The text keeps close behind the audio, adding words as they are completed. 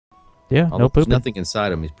Yeah, Although no there's pooping. nothing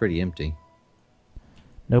inside him. He's pretty empty.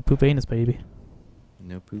 No poop anus, baby.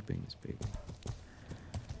 No pooping, this baby.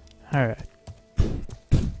 Alright.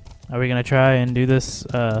 Are we gonna try and do this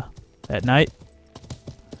at night?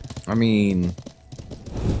 I mean,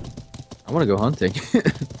 I want to go hunting.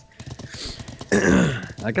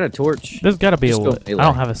 I got a torch. There's gotta be Just a go way. I melee.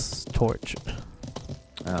 don't have a torch.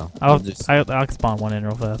 Oh, I'll spawn one in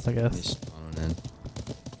real fast, I guess. just spawn in.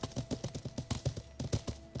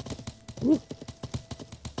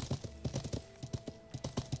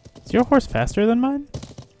 Is your horse faster than mine?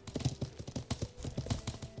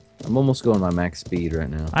 I'm almost going my max speed right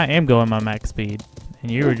now. I am going my max speed,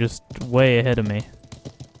 and you were just way ahead of me.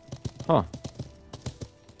 Huh.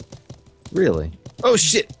 Really? Oh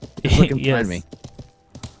shit! It's looking behind me.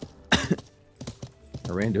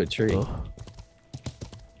 I ran to a tree. Ugh.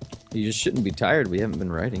 You just shouldn't be tired. We haven't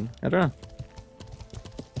been riding. I don't know.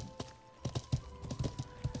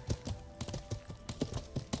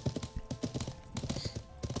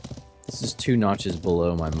 This is 2 notches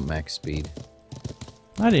below my max speed.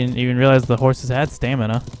 I didn't even realize the horses had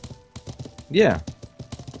stamina Yeah.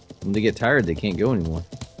 When they get tired, they can't go anymore.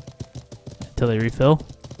 until they refill.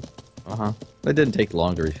 Uh-huh. It didn't take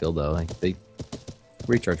long to refill, though. Like, they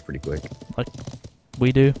recharge pretty quick. Like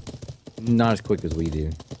we do. Not as quick as we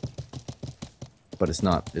do. But it's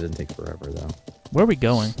not. It doesn't take forever, though. Where are we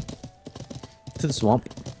going? To the swamp.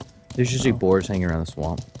 There's usually boars hanging around the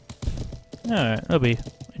swamp. Alright, that'll be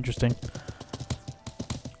interesting.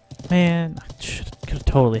 Man, I could have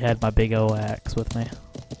totally had my big O axe with me.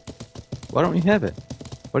 Why don't you have it?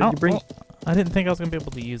 Why did you bring it? I didn't think I was going to be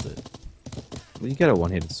able to use it. Well, you got a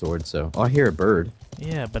one-handed sword, so... Oh, I hear a bird.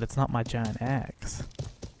 Yeah, but it's not my giant axe.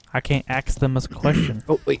 I can't axe them as a question.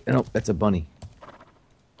 Oh, wait. No, that's a bunny.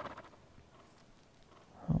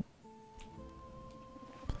 Oh.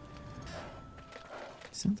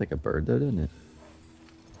 Sounds like a bird, though, doesn't it?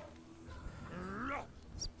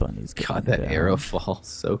 This bunny's getting God, that down. arrow falls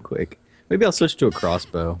so quick. Maybe I'll switch to a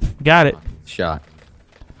crossbow. Got it. Shot.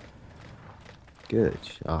 Good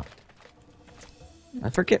shot. I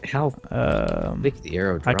forget how thick the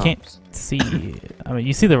arrow drops. I can't see. I mean,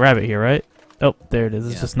 you see the rabbit here, right? Oh, there it is.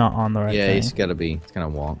 It's Yeah. just not on the right Yeah, thing. it's gotta be. It's kind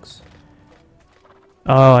of wonks.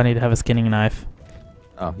 Oh, I need to have a skinning knife.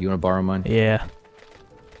 Oh, you want to borrow mine? Yeah.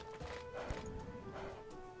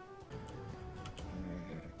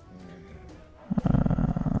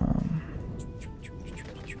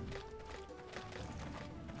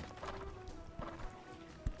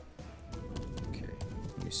 Okay.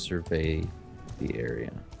 Let me survey the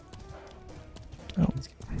area. Oh. Let's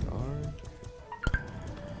get my guard.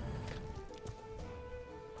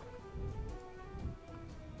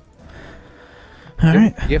 All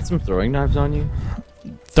right. Do you have some throwing knives on you?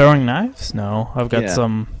 Throwing knives? No, I've got Yeah.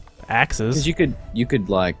 some Because axes. you could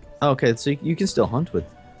like. Oh, okay, so you can still hunt with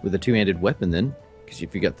a two-handed weapon then. Because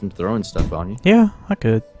if you got some throwing stuff on you. Yeah, I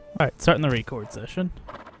could. All right, starting the record session.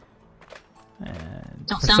 And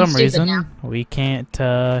Don't for sound some stupid reason, now. we can't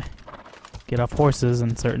get off horses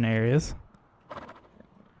in certain areas.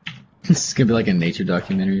 This is gonna be like a nature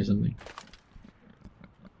documentary or something.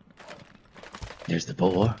 There's the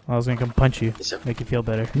boar. I was gonna come punch you, Yes, sir. make you feel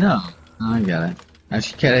better. No, I got it. I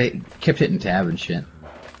just kept hitting tab and shit.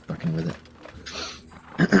 Fucking with it.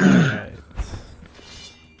 Alright,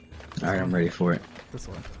 Alright, I'm ready for it. this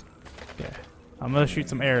one. Okay. I'm gonna shoot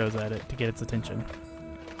some arrows at it to get its attention.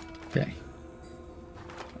 Okay.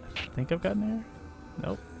 I think I've got an arrow?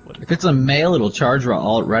 Nope. What? If it's a male, it'll charge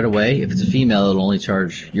right away. If it's a female, it'll only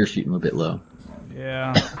charge. You're shooting a bit low.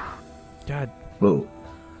 Yeah. God, Whoa.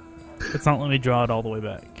 it's not letting me draw it all the way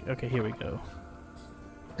back. Okay, here we go.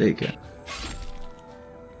 There you go.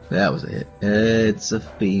 That was a hit. It's a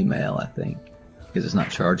female, I think. Because it's not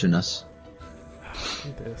charging us.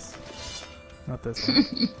 Do this. Not this one.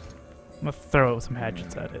 I'm gonna throw some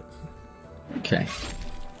hatchets at it. Okay.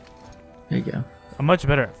 There you go. I'm much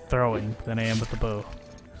better at throwing than I am with the bow.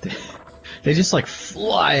 They just like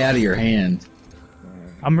fly out of your hand.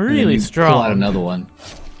 I'm and then really you strong. Pull out another one.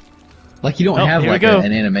 Like you don't Oh, have here we like go.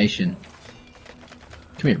 an animation.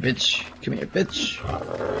 Come here, bitch. Come here, bitch.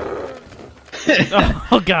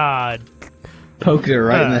 Oh God! Poked it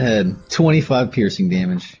right in the head. 25 piercing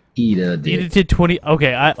damage. Eat a dick. You did 20.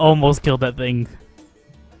 Okay, I almost killed that thing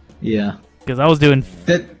Yeah. because I was doing.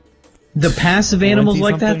 The passive animals 20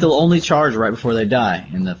 like that, something? they'll only charge right before they die,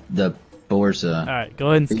 and the boars All right, go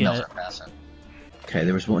ahead and skin females it. are passive. Okay,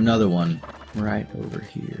 there was another one right over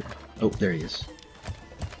here. Oh, there he is.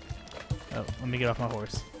 Oh, let me get off my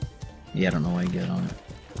horse. Yeah, I don't know why you got on it.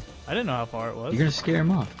 I didn't know how far it was. You're gonna scare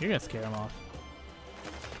him off. You're gonna scare him off.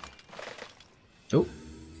 Oh,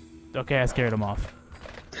 Okay, I scared him off.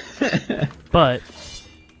 But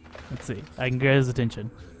let's see. I can get his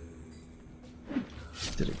attention.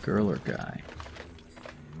 Is it a girl or guy?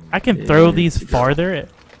 I can throw these farther.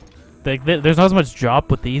 There's not as much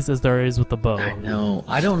drop with these as there is with the bow. I know.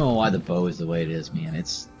 I don't know why the bow is the way it is, man.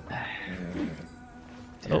 It's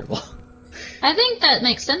terrible. Oh. I think that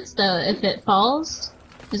makes sense though. If it falls,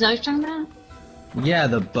 is that what you're talking about? Yeah,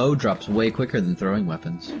 the bow drops way quicker than throwing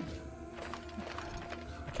weapons.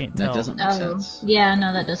 I can't That tell. doesn't make sense. Yeah,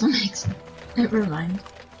 no, that doesn't make sense. Never mind.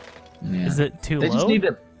 Yeah. Is it too They low? just need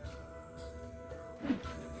to.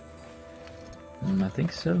 I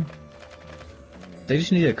think so. They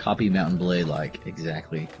just need to copy Mountain Blade like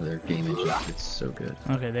exactly for their game engine. It's so good.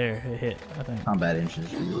 Okay, there it hit. I think. Combat engine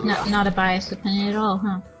is really Not a biased opinion at all,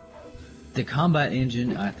 huh? The combat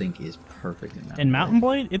engine I think is perfect in Mountain In Mountain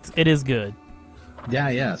Blade, it is good.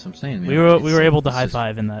 Yeah, that's what I'm saying. Man. We were able to It's high just-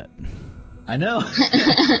 five in that. I know.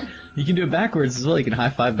 You can do it backwards as well. You can high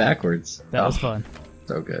five backwards. That was fun.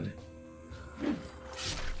 So good.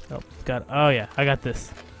 Oh, got. Oh yeah, I got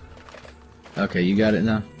this. Okay, you got it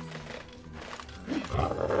now.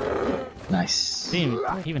 Nice.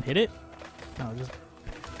 Didn't even hit it. No, just.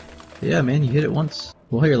 Yeah, man, you hit it once.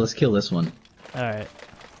 Well, here, let's kill this one. All right.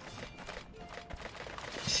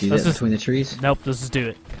 See Let's that just- between the trees? Nope. Let's just do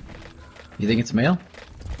it. You think it's male?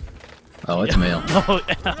 Oh, it's male. Oh,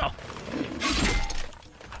 ow.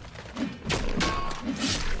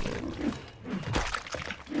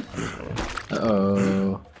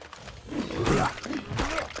 Uh-oh.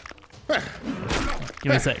 Give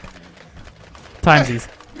me a sec. Timesies.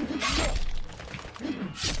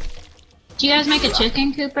 Do you guys make a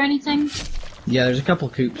chicken coop or anything? Yeah, there's a couple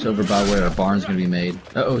coops over by where our barn's gonna be made.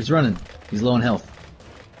 Uh-oh, he's running. He's low on health.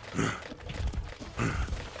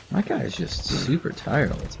 My guy is just super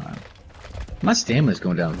tired all the time. My stamina's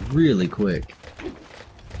going down really quick.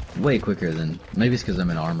 Way quicker than... Maybe it's because I'm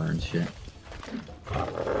in armor and shit.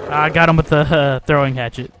 I got him with the throwing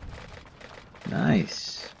hatchet.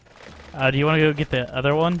 Nice. Do you want to go get the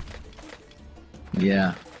other one?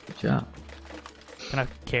 Yeah, good job. Can I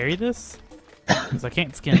carry this? Because I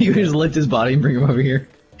can't skin You it. can just lift his body and bring him over here.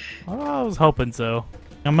 Oh, I was hoping so.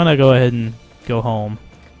 I'm gonna go ahead and go home.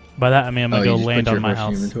 By that I mean I'm gonna you go just land put your on my horse in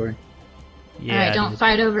house. Inventory? Yeah. Alright, I don't did.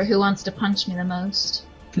 fight over who wants to punch me the most.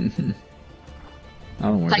 I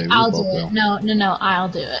don't want It's to like, I'll do it. No, I'll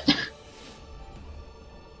do it.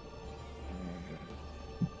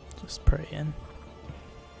 Just pray in.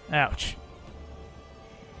 Ouch.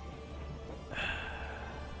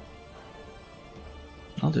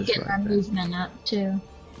 I'll just Get my ride back. movement up too.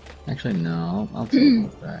 Actually, no, I'll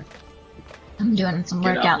teleport back. I'm doing some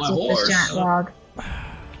Get off workouts my with this horse. giant log.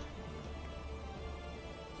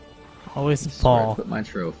 Always This is where I fall. put my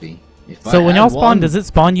trophy. If So I when had y'all spawn, one- does it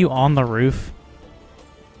spawn you on the roof?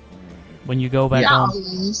 When you go back Yeah. home?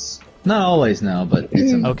 Always. Not always, no, but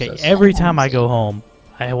it's sometimes Okay, does. every time I go home,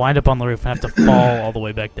 I wind up on the roof and have to fall all the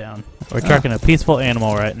way back down. We're tracking a peaceful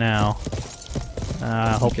animal right now.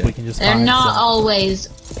 I hope Okay. we can just They're find not some. always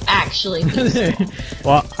actually peaceful.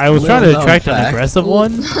 Well, I was Little trying to known attract an fact. aggressive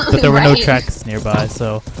one, but there were no Right. tracks nearby,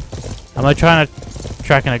 so I'm gonna try to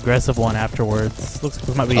track an aggressive one afterwards. Looks like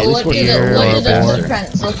there might be a What do deer what or do a the boar.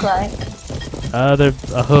 footprints look like? They're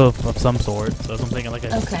a hoof of some sort, so I'm thinking like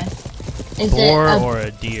a Okay. Is boar it a, or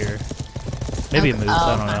a deer. Maybe a Okay. moose,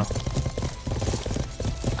 I don't Oh, know.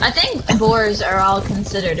 I think boars are all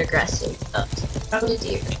considered aggressive. Probably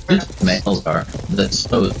deer. Males are. The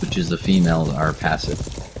slows, which is the females, are passive.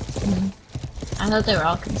 I thought they were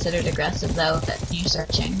all considered aggressive though, but you're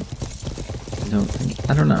searching.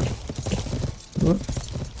 I don't know. Whoop.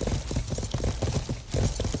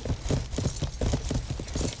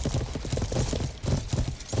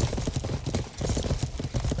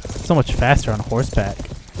 So much faster on horseback.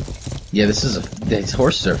 Yeah, these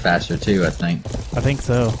horses are faster too, I think. I think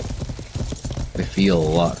so. They feel a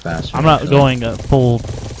lot faster. I'm not actually. going full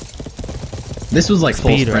This was like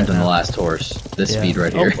full speed sprint right on the now. last horse. This yeah. speed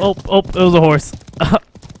right here. Oh, it was a horse.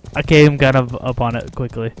 I came kind of up on it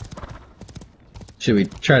quickly. Should we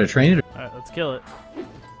try to train it? Alright, let's kill it.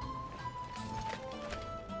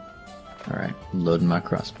 Alright, loading my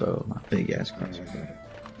crossbow. My big ass crossbow.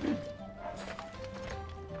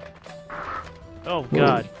 Oh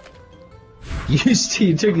god. You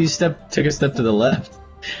took a step to the left.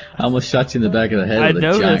 I almost shot you in the back of the head I with a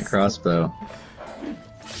giant noticed. crossbow.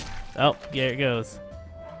 Oh, there it goes.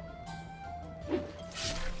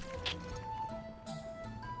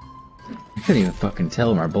 I couldn't even fucking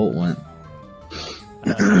tell where my bolt went.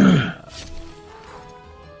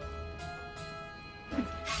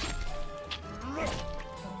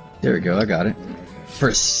 There we go, I got it.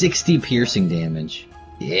 For 60 piercing damage.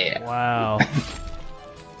 Yeah. Wow.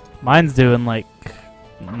 Mine's doing like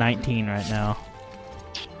 19 right now.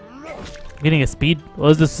 Getting a speed.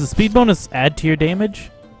 Was this the speed bonus add to your damage?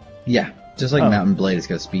 Yeah, just like Oh. Mountain Blade, it's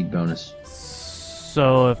got a speed bonus.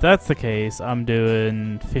 So if that's the case, I'm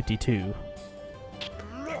doing 52.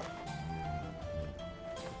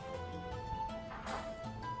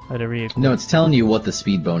 Had to re-equip. No, it's telling you what the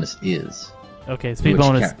speed bonus is. Okay, speed Which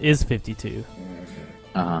bonus ca- is 52.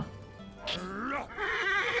 Uh-huh.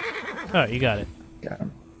 Oh, you got it. Got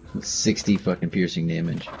him. 60 fucking piercing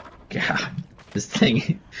damage. God, this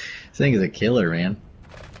thing is a killer, man.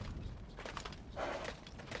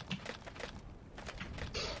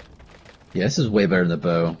 Yeah, this is way better than the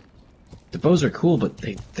bow. The bows are cool, but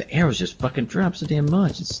the arrows just fucking drop so damn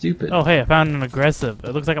much. It's stupid. Oh, hey, I found an aggressive.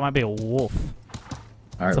 It looks like it might be a wolf.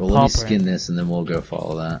 Alright, it's a well, let me paw skin print. this and then we'll go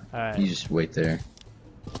follow that. Alright. You just wait there.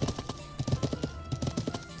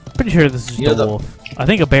 Pretty sure this is You just know a the- wolf. I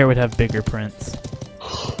think a bear would have bigger prints.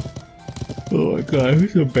 Oh my god,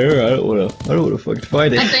 who's a bear? I don't wanna fucking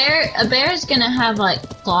fight A bear is gonna have like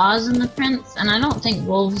claws in the prints, and I don't think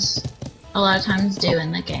wolves a lot of times do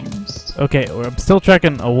in the games. Okay, well, I'm still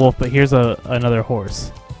tracking a wolf, but here's another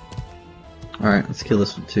horse. Alright, let's kill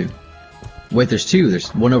this one too. Wait, there's two.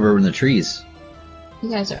 There's one over in the trees. You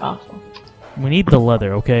guys are awful. We need the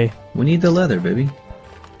leather, okay? We need the leather, baby.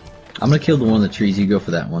 I'm gonna kill the one in the trees. You go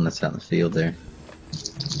for that one that's out in the field there.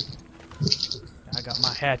 I got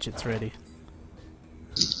my hatchets ready.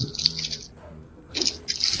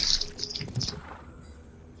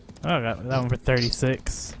 Oh, I got that one for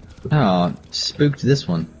 36. Oh, spooked this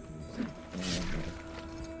one.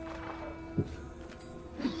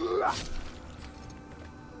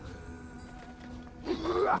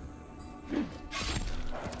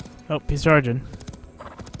 Oh, he's charging.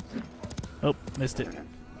 Oh, missed it.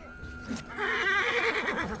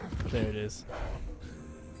 There it is.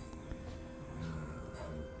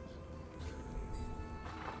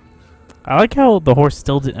 I like how the horse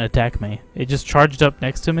still didn't attack me. It just charged up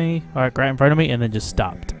next to me, or right in front of me, and then just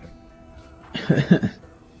stopped.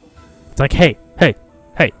 It's like, hey, hey,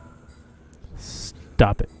 hey.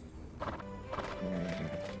 Stop it.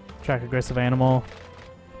 Track aggressive animal.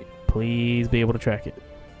 Please be able to track it.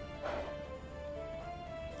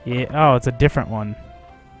 Yeah, oh, it's a different one.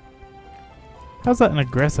 How's that an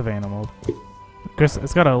aggressive animal?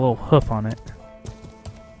 It's got a little hoof on it.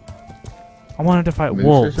 I wanted to fight Moose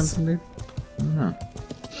wolves. or something, dude? I don't know.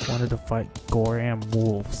 Wanted to fight Goram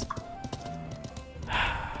wolves.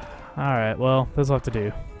 Alright, well, there's a lot to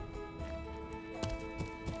do.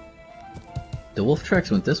 The wolf tracks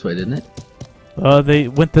went this way, didn't it? They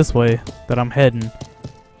went this way that I'm heading.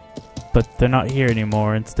 But they're not here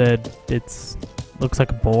anymore. Instead, it's looks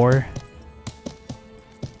like a boar.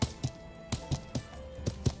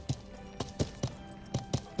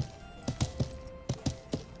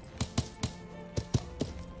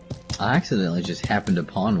 I accidentally just happened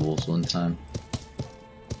upon wolves one time.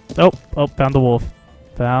 Oh, found the wolf.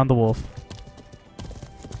 Found the wolf.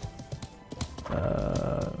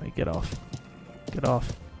 Let me get off. Get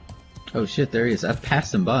off. Oh shit, there he is. I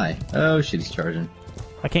passed him by. Oh shit, he's charging.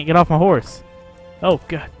 I can't get off my horse. Oh,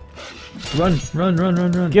 God. Run, run, run,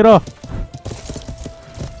 run, run. Get off.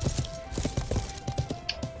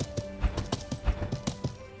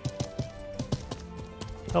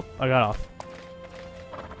 Oh, I got off.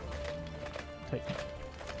 Take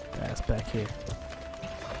the ass back here.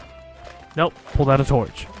 Nope, pulled out a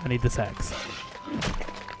torch. I need this axe.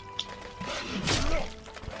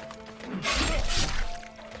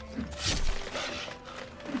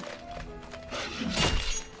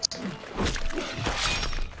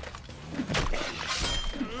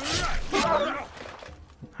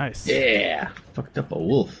 Nice. Yeah, fucked up a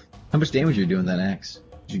wolf. How much damage are you doing with that axe?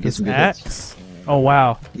 Did you get This some good hits? axe? Oh,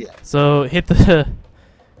 wow. Yeah. So hit the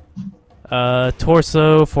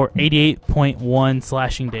torso for 88.1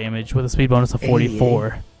 slashing damage with a speed bonus of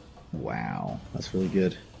 44. Wow, that's really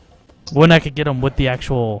good. When I could get him with the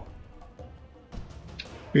actual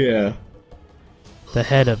Yeah. the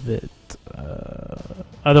head of it.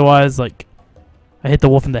 Otherwise, like, I hit the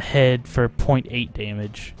wolf in the head for 0.8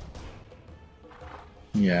 damage.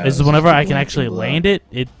 Yeah. This is whenever I can actually land it,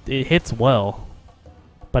 it hits well.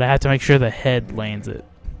 But I have to make sure the head lands it.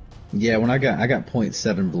 Yeah, when I got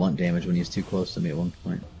 0.7 blunt damage when he was too close to me at one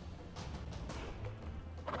point.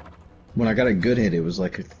 When I got a good hit, it was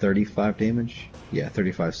like a 35 damage. Yeah,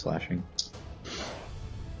 35 slashing.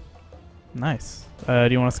 Nice. Do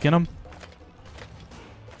you want to skin him?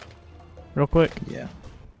 Real quick? Yeah.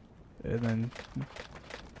 And then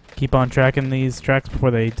keep on tracking these tracks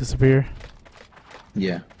before they disappear.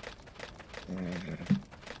 Yeah.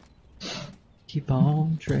 Keep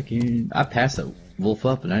on trekking. I passed wolf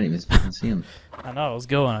up, and I didn't even fucking see him. I know, I was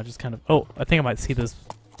going. I just kind of. Oh, I think I might see this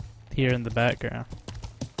here in the background.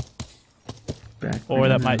 Or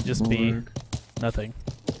that might just be nothing.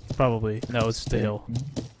 Probably. No, it's just a hill.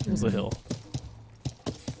 It was a hill.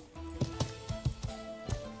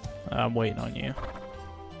 I'm waiting on you.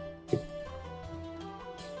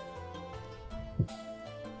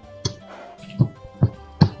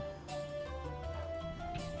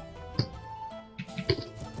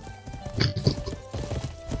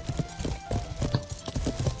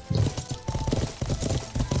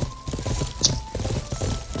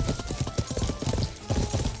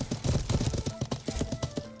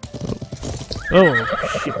 Oh,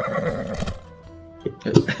 shit.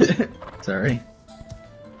 Sorry.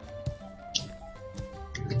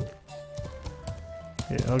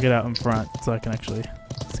 Here, I'll get out in front so I can actually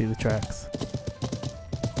see the tracks.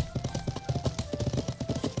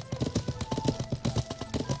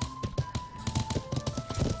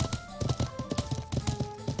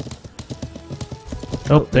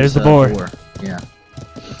 Oh, there's the boar. Yeah.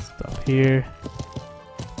 Stop here.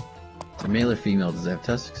 Is it male or female? Does it have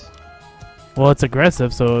tusks? Well, it's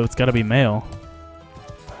aggressive, so it's gotta be male.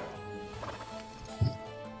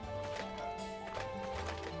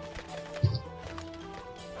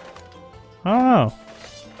 I don't know.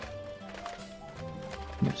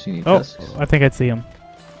 You ever seen any Oh, tusks? I think I'd see him.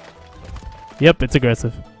 Yep, it's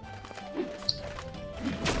aggressive.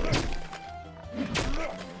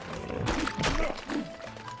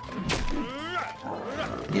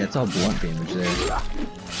 Yeah, it's all blunt damage there.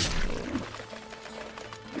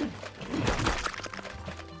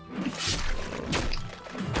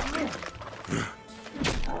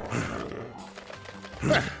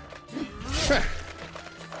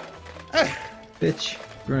 Bitch,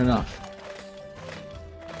 running off.